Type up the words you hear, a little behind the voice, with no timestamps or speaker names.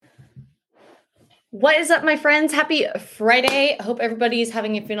What is up, my friends? Happy Friday. I hope everybody is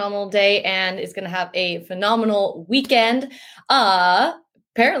having a phenomenal day and is going to have a phenomenal weekend.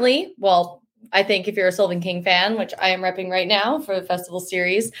 Apparently, I think if you're a Sylvan King fan, which I am repping right now for the festival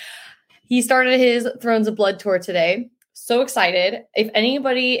series, he started his Thrones of Blood tour today. So excited. If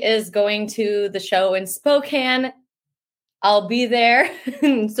anybody is going to the show in Spokane, I'll be there.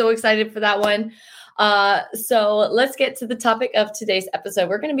 I'm so excited for that one. So let's get to the topic of today's episode.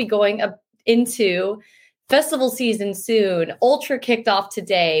 We're going to be going into festival season soon. Ultra kicked off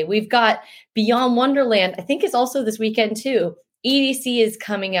today. We've got Beyond Wonderland. I think it's also this weekend too. EDC is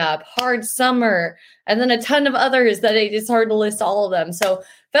coming up, Hard Summer, and then a ton of others that it's hard to list all of them. So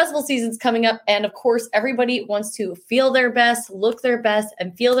festival season's coming up. And of course, everybody wants to feel their best, look their best,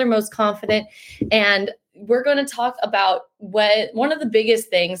 and feel their most confident. And we're going to talk about one of the biggest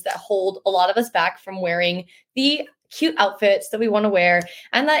things that hold a lot of us back from wearing the cute outfits that we want to wear.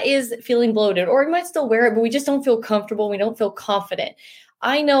 And that is feeling bloated, or we might still wear it, but we just don't feel comfortable. We don't feel confident.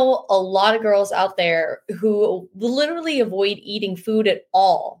 I know a lot of girls out there who literally avoid eating food at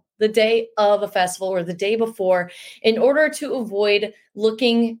all the day of a festival or the day before in order to avoid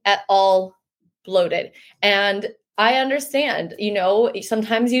looking at all bloated. And I understand,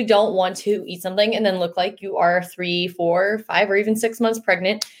 sometimes you don't want to eat something and then look like you are 3, 4, 5, or even 6 months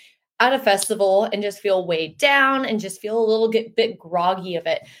pregnant at a festival and just feel weighed down and just feel a little bit groggy of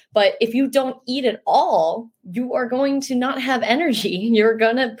it. But if you don't eat at all, you are going to not have energy. You're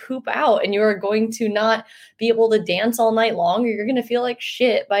going to poop out and you're going to not be able to dance all night long, or you're going to feel like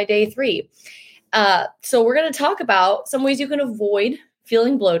shit by day 3. So we're going to talk about some ways you can avoid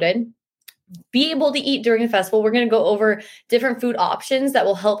feeling bloated, be able to eat during a festival. We're going to go over different food options that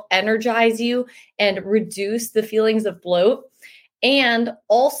will help energize you and reduce the feelings of bloat. And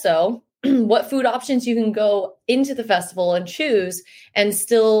also what food options you can go into the festival and choose and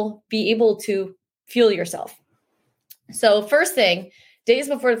still be able to fuel yourself. So first thing, days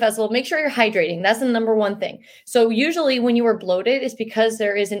before the festival, make sure you're hydrating. That's the number one thing. So usually when you are bloated, it's because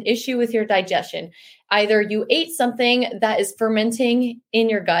there is an issue with your digestion. Either you ate something that is fermenting in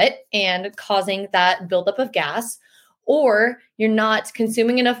your gut and causing that buildup of gas, or you're not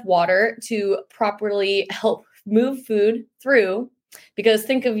consuming enough water to properly help move food through. Because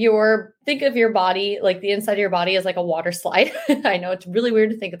think of your body, like the inside of your body is like a water slide. I know it's really weird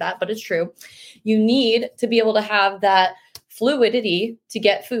to think of that, but it's true. You need to be able to have that fluidity to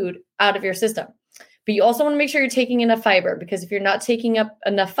get food out of your system. But you also want to make sure you're taking enough fiber, because if you're not taking up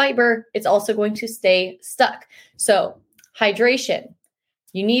enough fiber, it's also going to stay stuck. So hydration,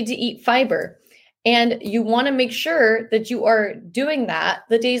 you need to eat fiber. And you want to make sure that you are doing that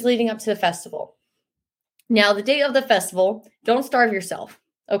the days leading up to the festival. Now, the day of the festival, don't starve yourself,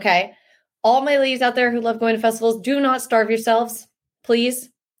 okay? All my ladies out there who love going to festivals, do not starve yourselves, please.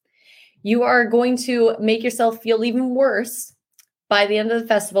 You are going to make yourself feel even worse by the end of the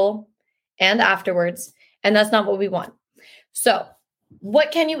festival and afterwards, and that's not what we want. So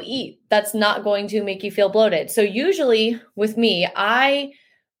what can you eat that's not going to make you feel bloated? So usually with me, I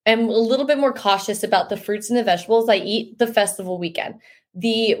am a little bit more cautious about the fruits and the vegetables I eat the festival weekend.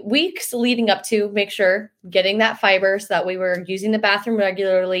 The weeks leading up to, make sure getting that fiber so that we were using the bathroom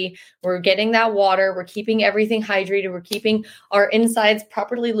regularly, we're getting that water, we're keeping everything hydrated, we're keeping our insides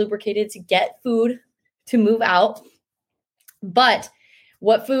properly lubricated to get food to move out. But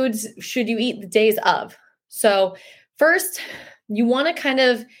what foods should you eat the days of? So first, you want to kind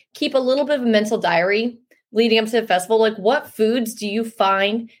of keep a little bit of a mental diary leading up to the festival. Like, what foods do you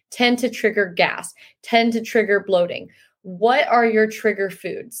find tend to trigger gas, tend to trigger bloating? What are your trigger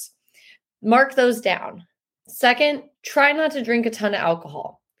foods? Mark those down. Second, try not to drink a ton of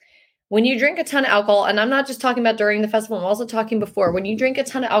alcohol. When you drink a ton of alcohol, and I'm not just talking about during the festival, I'm also talking before, when you drink a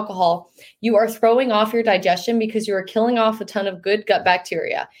ton of alcohol, you are throwing off your digestion because you are killing off a ton of good gut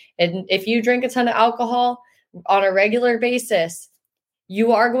bacteria. And if you drink a ton of alcohol on a regular basis,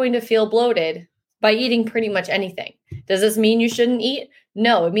 you are going to feel bloated by eating pretty much anything. Does this mean you shouldn't eat?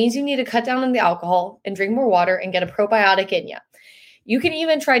 No, it means you need to cut down on the alcohol and drink more water and get a probiotic in you. You can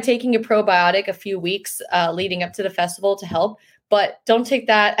even try taking a probiotic a few weeks leading up to the festival to help, but don't take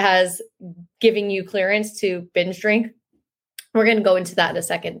that as giving you clearance to binge drink. We're going to go into that in a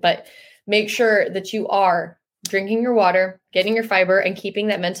second, but make sure that you are drinking your water, getting your fiber, and keeping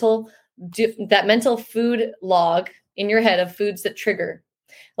that mental food log in your head of foods that trigger.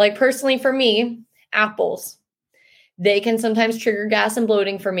 Like personally for me, apples. They can sometimes trigger gas and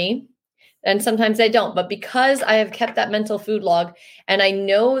bloating for me, and sometimes they don't. But because I have kept that mental food log and I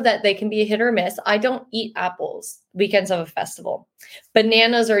know that they can be a hit or miss, I don't eat apples weekends of a festival.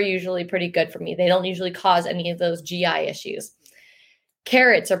 Bananas are usually pretty good for me. They don't usually cause any of those GI issues.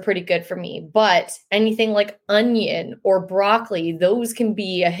 Carrots are pretty good for me, but anything like onion or broccoli, those can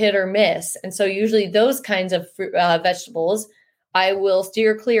be a hit or miss. And so usually those kinds of vegetables, I will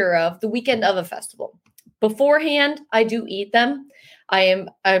steer clear of the weekend of a festival. Beforehand, I do eat them. I'm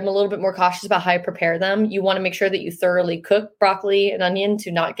a little bit more cautious about how I prepare them. You want to make sure that you thoroughly cook broccoli and onion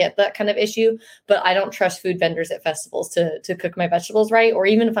to not get that kind of issue. But I don't trust food vendors at festivals to cook my vegetables right. Or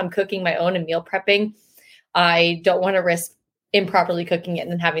even if I'm cooking my own and meal prepping, I don't want to risk improperly cooking it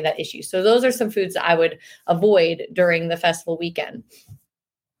and then having that issue. So those are some foods that I would avoid during the festival weekend.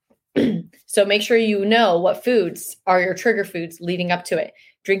 So make sure you know what foods are your trigger foods leading up to it.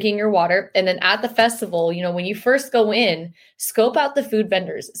 Drinking your water. And then at the festival, when you first go in, scope out the food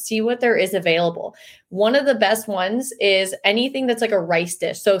vendors, see what there is available. One of the best ones is anything that's like a rice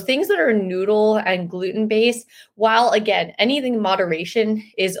dish. So things that are noodle and gluten-based, while again, anything in moderation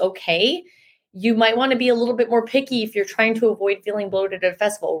is okay, you might want to be a little bit more picky if you're trying to avoid feeling bloated at a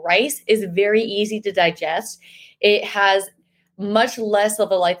festival. Rice is very easy to digest. It has much less of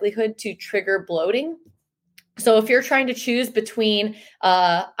a likelihood to trigger bloating. So if you're trying to choose between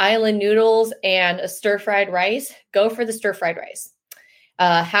island noodles and a stir-fried rice, go for the stir-fried rice.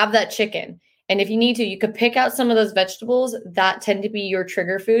 Have that chicken. And if you need to, you could pick out some of those vegetables that tend to be your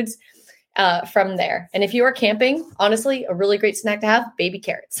trigger foods from there. And if you are camping, honestly, a really great snack to have, baby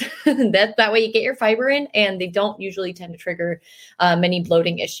carrots. That way you get your fiber in, and they don't usually tend to trigger many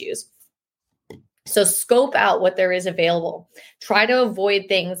bloating issues. So scope out what there is available. Try to avoid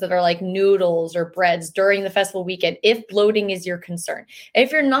things that are like noodles or breads during the festival weekend if bloating is your concern.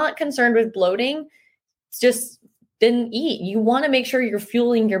 If you're not concerned with bloating, just then eat. You want to make sure you're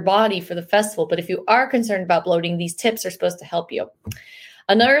fueling your body for the festival. But if you are concerned about bloating, these tips are supposed to help you.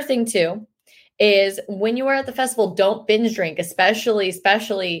 Another thing too is when you are at the festival, don't binge drink, especially,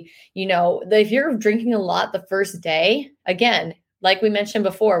 if you're drinking a lot the first day, again, like we mentioned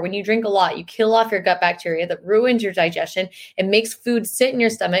before, when you drink a lot, you kill off your gut bacteria that ruins your digestion and makes food sit in your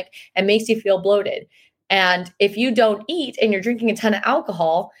stomach and makes you feel bloated. And if you don't eat and you're drinking a ton of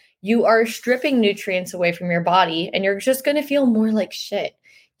alcohol, you are stripping nutrients away from your body and you're just going to feel more like shit.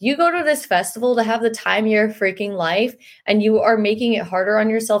 You go to this festival to have the time of your freaking life, and you are making it harder on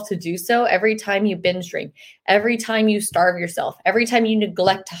yourself to do so every time you binge drink, every time you starve yourself, every time you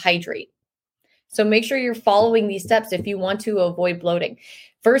neglect to hydrate. So make sure you're following these steps if you want to avoid bloating.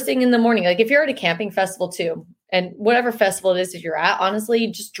 First thing in the morning, like if you're at a camping festival too, and whatever festival it is that you're at, honestly,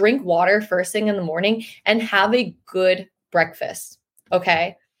 just drink water first thing in the morning and have a good breakfast,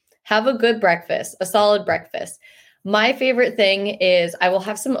 okay? Have a good breakfast, a solid breakfast. My favorite thing is I will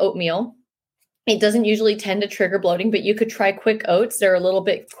have some oatmeal. It doesn't usually tend to trigger bloating, but you could try quick oats. They're a little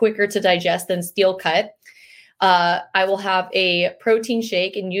bit quicker to digest than steel cut. I will have a protein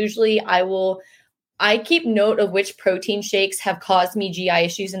shake, and usually I keep note of which protein shakes have caused me GI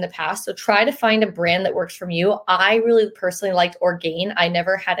issues in the past. So try to find a brand that works for you. I really personally liked Orgain. I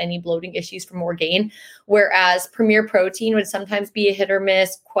never had any bloating issues from Orgain, whereas Premier Protein would sometimes be a hit or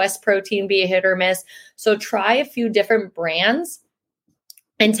miss. Quest Protein be a hit or miss. So try a few different brands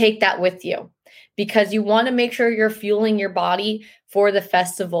and take that with you, because you want to make sure you're fueling your body for the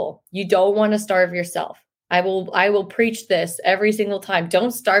festival. You don't want to starve yourself. I will preach this every single time. Don't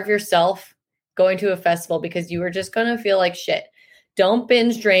starve yourself going to a festival because you are just going to feel like shit. Don't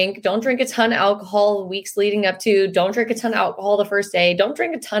binge drink. Don't drink a ton of alcohol the weeks leading up to. Don't drink a ton of alcohol the first day. Don't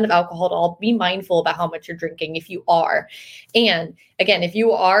drink a ton of alcohol at all. Be mindful about how much you're drinking if you are. And again, if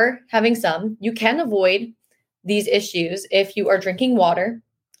you are having some, you can avoid these issues if you are drinking water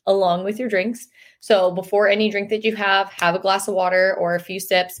along with your drinks. So before any drink that you have a glass of water or a few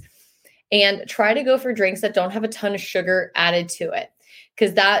sips, and try to go for drinks that don't have a ton of sugar added to it,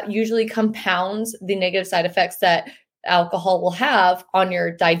 because that usually compounds the negative side effects that alcohol will have on your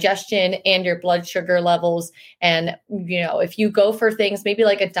digestion and your blood sugar levels. And, if you go for things, maybe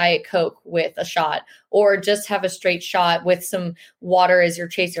like a Diet Coke with a shot, or just have a straight shot with some water as your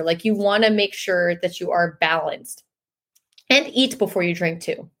chaser, like you want to make sure that you are balanced. And eat before you drink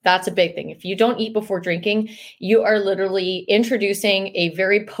too. That's a big thing. If you don't eat before drinking, you are literally introducing a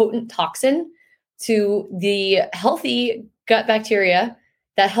very potent toxin to the healthy gut bacteria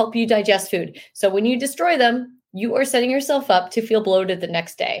that help you digest food. So when you destroy them, you are setting yourself up to feel bloated the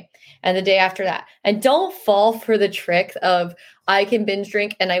next day and the day after that. And don't fall for the trick of I can binge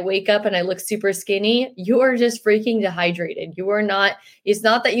drink and I wake up and I look super skinny. You are just freaking dehydrated. It's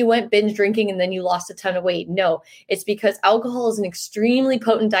not that you went binge drinking and then you lost a ton of weight. No, it's because alcohol is an extremely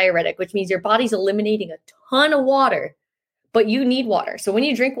potent diuretic, which means your body's eliminating a ton of water but you need water. So when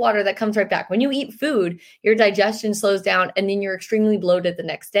you drink water, that comes right back. When you eat food, your digestion slows down and then you're extremely bloated the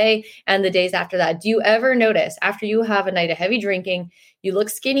next day and the days after that. Do you ever notice after you have a night of heavy drinking, you look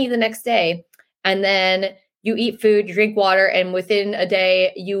skinny the next day, and then you eat food, you drink water, and within a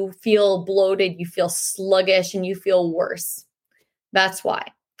day you feel bloated, you feel sluggish, and you feel worse? That's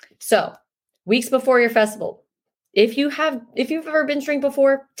why. So weeks before your festival, if you've ever binge drink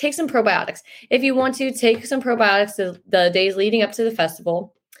before, take some probiotics. If you want to, take some probiotics the days leading up to the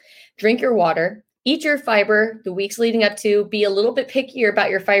festival. Drink your water. Eat your fiber the weeks leading up to. Be a little bit pickier about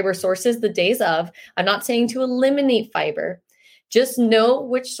your fiber sources the days of. I'm not saying to eliminate fiber. Just know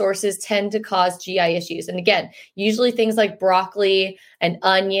which sources tend to cause GI issues. And again, usually things like broccoli and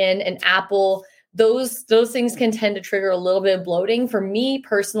onion and apple, those things can tend to trigger a little bit of bloating. For me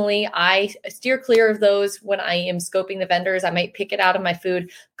personally, I steer clear of those when I am scoping the vendors. I might pick it out of my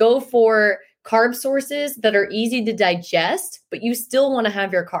food. Go for carb sources that are easy to digest, but you still want to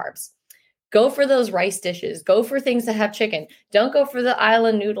have your carbs. Go for those rice dishes. Go for things that have chicken. Don't go for the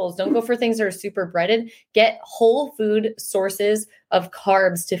island noodles. Don't go for things that are super breaded. Get whole food sources of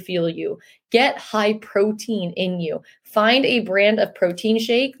carbs to fuel you. Get high protein in you. Find a brand of protein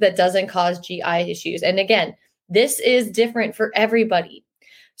shake that doesn't cause GI issues. And again, this is different for everybody.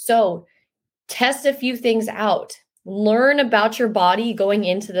 So test a few things out. Learn about your body going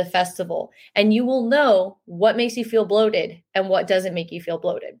into the festival, and you will know what makes you feel bloated and what doesn't make you feel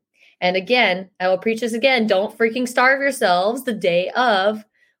bloated. And again, I will preach this again. Don't freaking starve yourselves the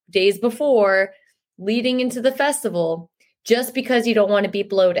days before, leading into the festival, just because you don't want to be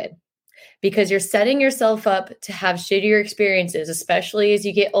bloated. Because you're setting yourself up to have shittier experiences, especially as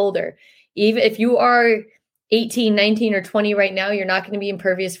you get older. Even if you are 18, 19, or 20 right now, you're not going to be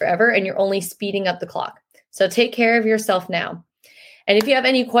impervious forever, and you're only speeding up the clock. So take care of yourself now. And if you have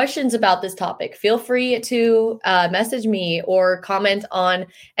any questions about this topic, feel free to message me or comment on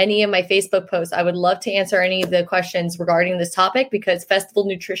any of my Facebook posts. I would love to answer any of the questions regarding this topic, because festival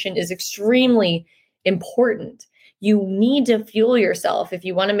nutrition is extremely important. You need to fuel yourself if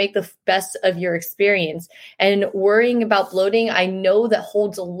you want to make the best of your experience. And worrying about bloating, I know that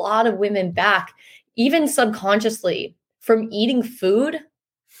holds a lot of women back, even subconsciously, from eating food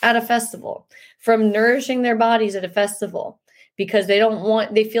at a festival, from nourishing their bodies at a festival, because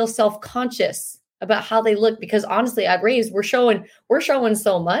they feel self-conscious about how they look. Because honestly, at raves, we're showing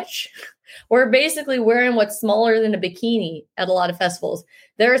so much. We're basically wearing what's smaller than a bikini at a lot of festivals.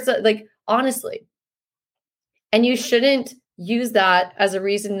 There's honestly, and you shouldn't use that as a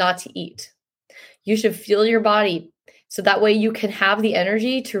reason not to eat. You should fuel your body so that way you can have the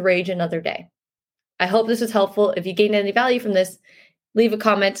energy to rage another day. I hope this was helpful. If you gained any value from this, leave a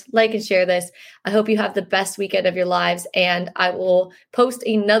comment, like, and share this. I hope you have the best weekend of your lives, and I will post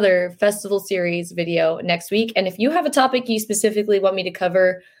another festival series video next week. And if you have a topic you specifically want me to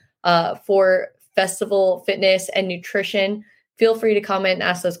cover for festival fitness and nutrition, feel free to comment and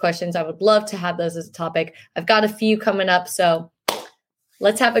ask those questions. I would love to have those as a topic. I've got a few coming up, so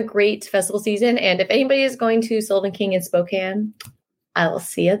let's have a great festival season. And if anybody is going to Sullivan King in Spokane, I will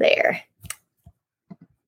see you there.